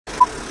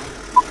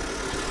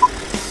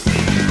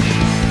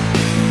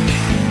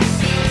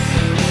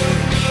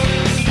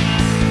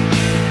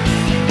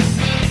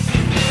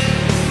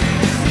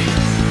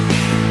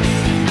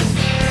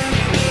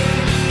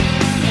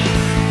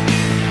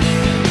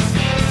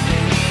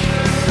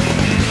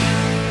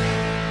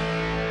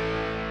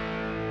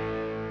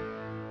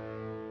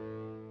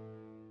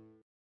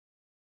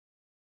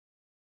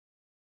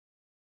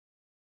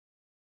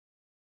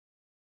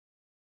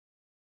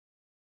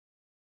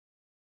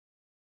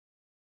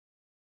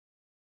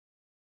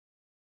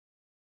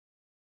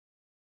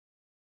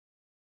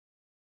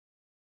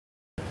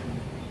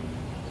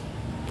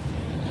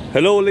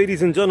Hello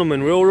ladies and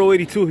gentlemen, Railroad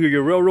 82 here,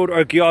 your railroad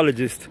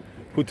archaeologist,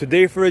 who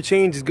today for a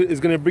change is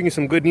going to bring you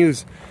some good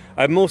news.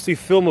 I mostly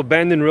film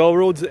abandoned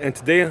railroads, and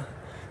today,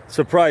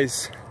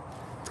 surprise,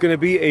 it's going to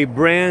be a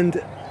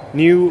brand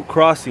new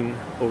crossing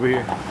over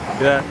here.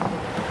 Yeah,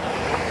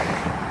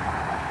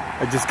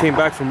 I just came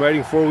back from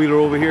riding four-wheeler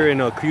over here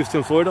in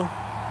Houston, Florida,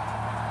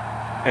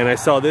 and I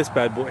saw this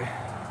bad boy.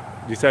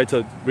 Decided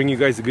to bring you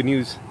guys the good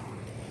news.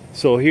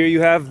 So here you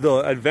have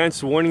the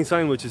advanced warning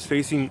sign, which is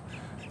facing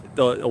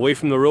away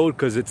from the road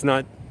because it's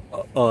not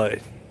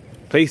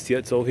placed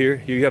yet. So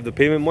here you have the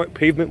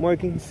pavement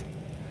markings,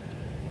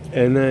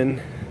 and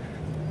then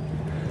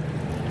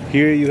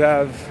here you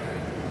have,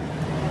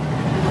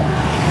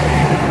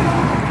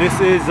 this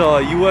is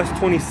US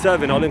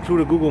 27. I'll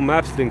include a Google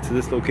Maps link to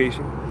this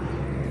location.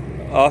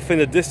 Off in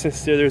the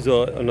distance there, there's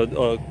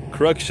a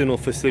correctional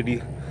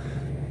facility,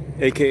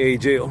 aka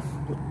jail.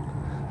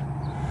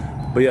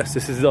 But yes,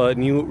 this is a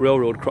new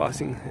railroad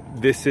crossing.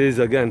 This is,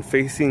 again,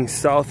 facing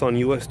south on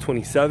US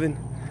 27.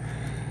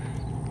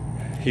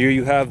 Here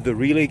you have the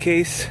relay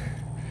case.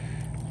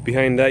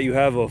 Behind that you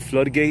have a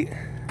floodgate.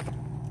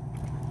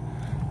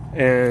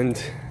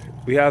 And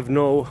we have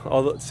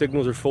all the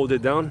signals are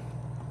folded down.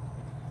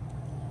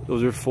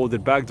 Those are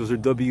folded back. Those are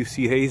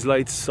WC Hayes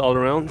lights all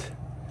around.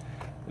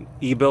 An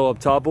E-bell up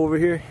top over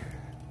here.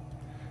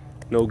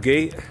 No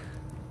gate.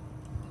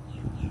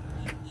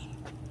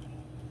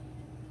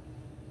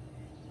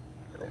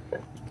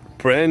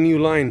 Brand new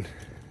line.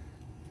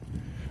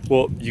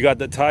 Well, you got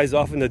the ties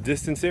off in the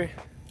distance there.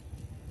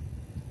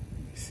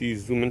 See,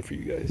 zoom in for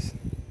you guys.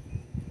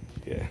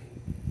 Yeah.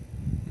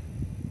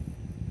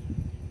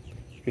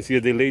 You can see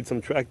that they laid some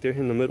track there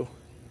in the middle.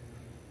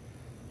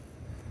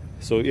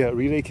 So yeah,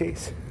 relay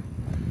case.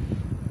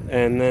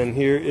 And then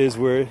here is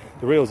where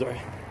the rails are.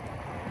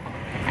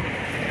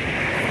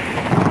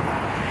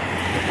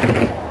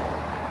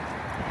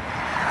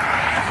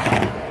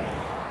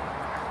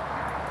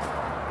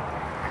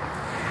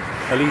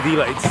 LED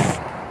lights,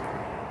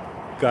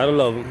 gotta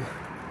love them.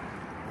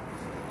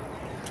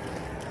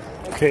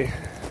 Okay,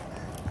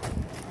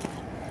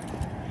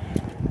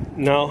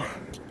 now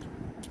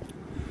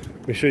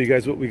let me show you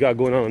guys what we got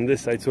going on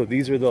this side. So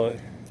these are the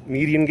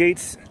median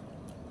gates.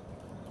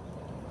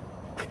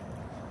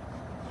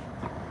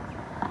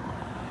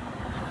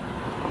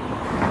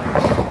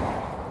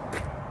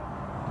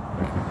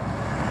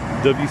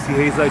 WC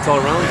Hayes lights all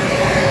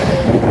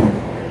around.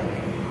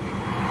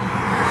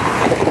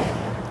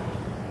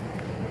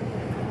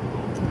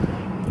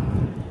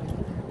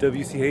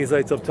 WC Hayes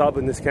lights up top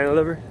in this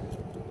cantilever.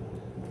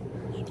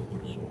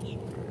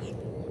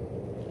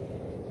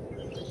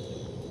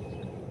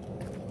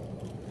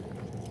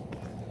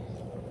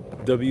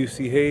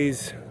 WC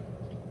Hayes.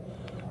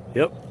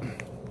 Yep.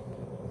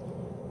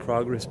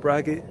 Progress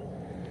bracket.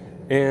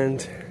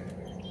 And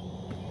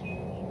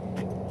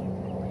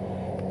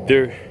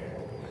they're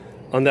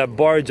on that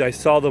barge. I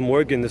saw them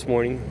working this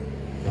morning.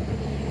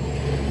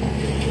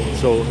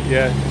 So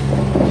yeah.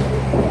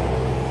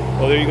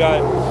 Well, there you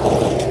got.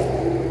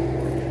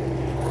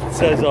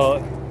 Says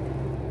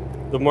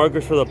the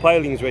markers for the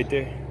pilings right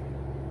there.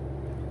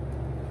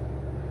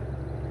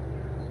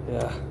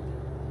 Yeah,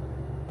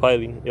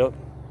 piling. Yep.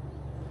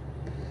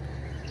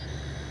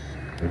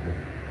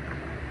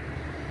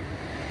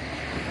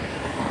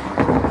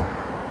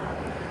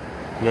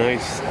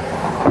 Nice.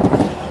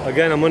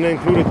 Again, I'm gonna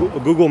include a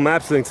Google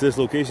Maps link to this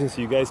location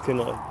so you guys can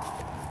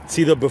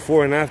see the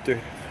before and after.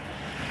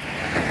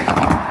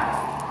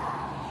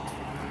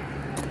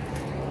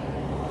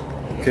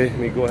 Okay, let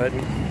me go ahead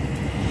and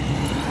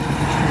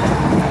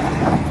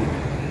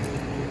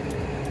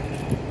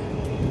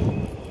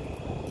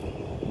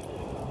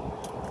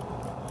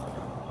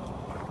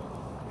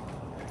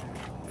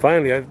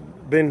finally, I've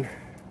been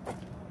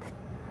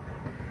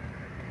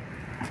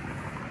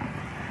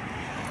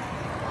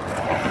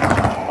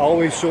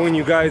always showing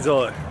you guys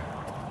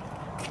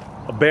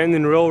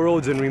abandoned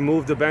railroads and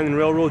removed abandoned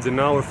railroads, and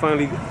now we're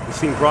finally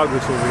seeing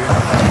progress over here.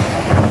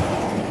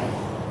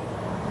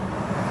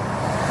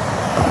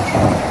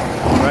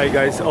 Alright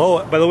guys,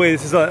 oh, by the way,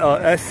 this is a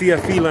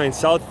SCFE line,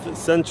 South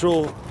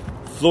Central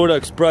Florida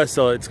Express.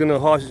 It's gonna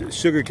haul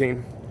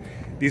sugarcane.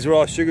 These are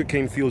all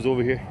sugarcane fields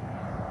over here.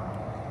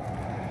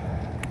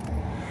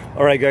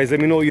 Alright guys, let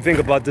me know what you think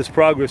about this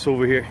progress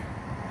over here.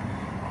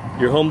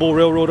 Your humble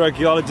railroad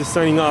archaeologist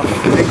signing off.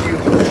 Thank you.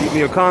 Leave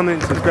me a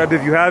comment, subscribe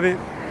if you haven't.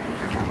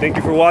 Thank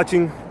you for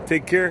watching.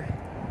 Take care.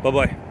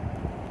 Bye-bye.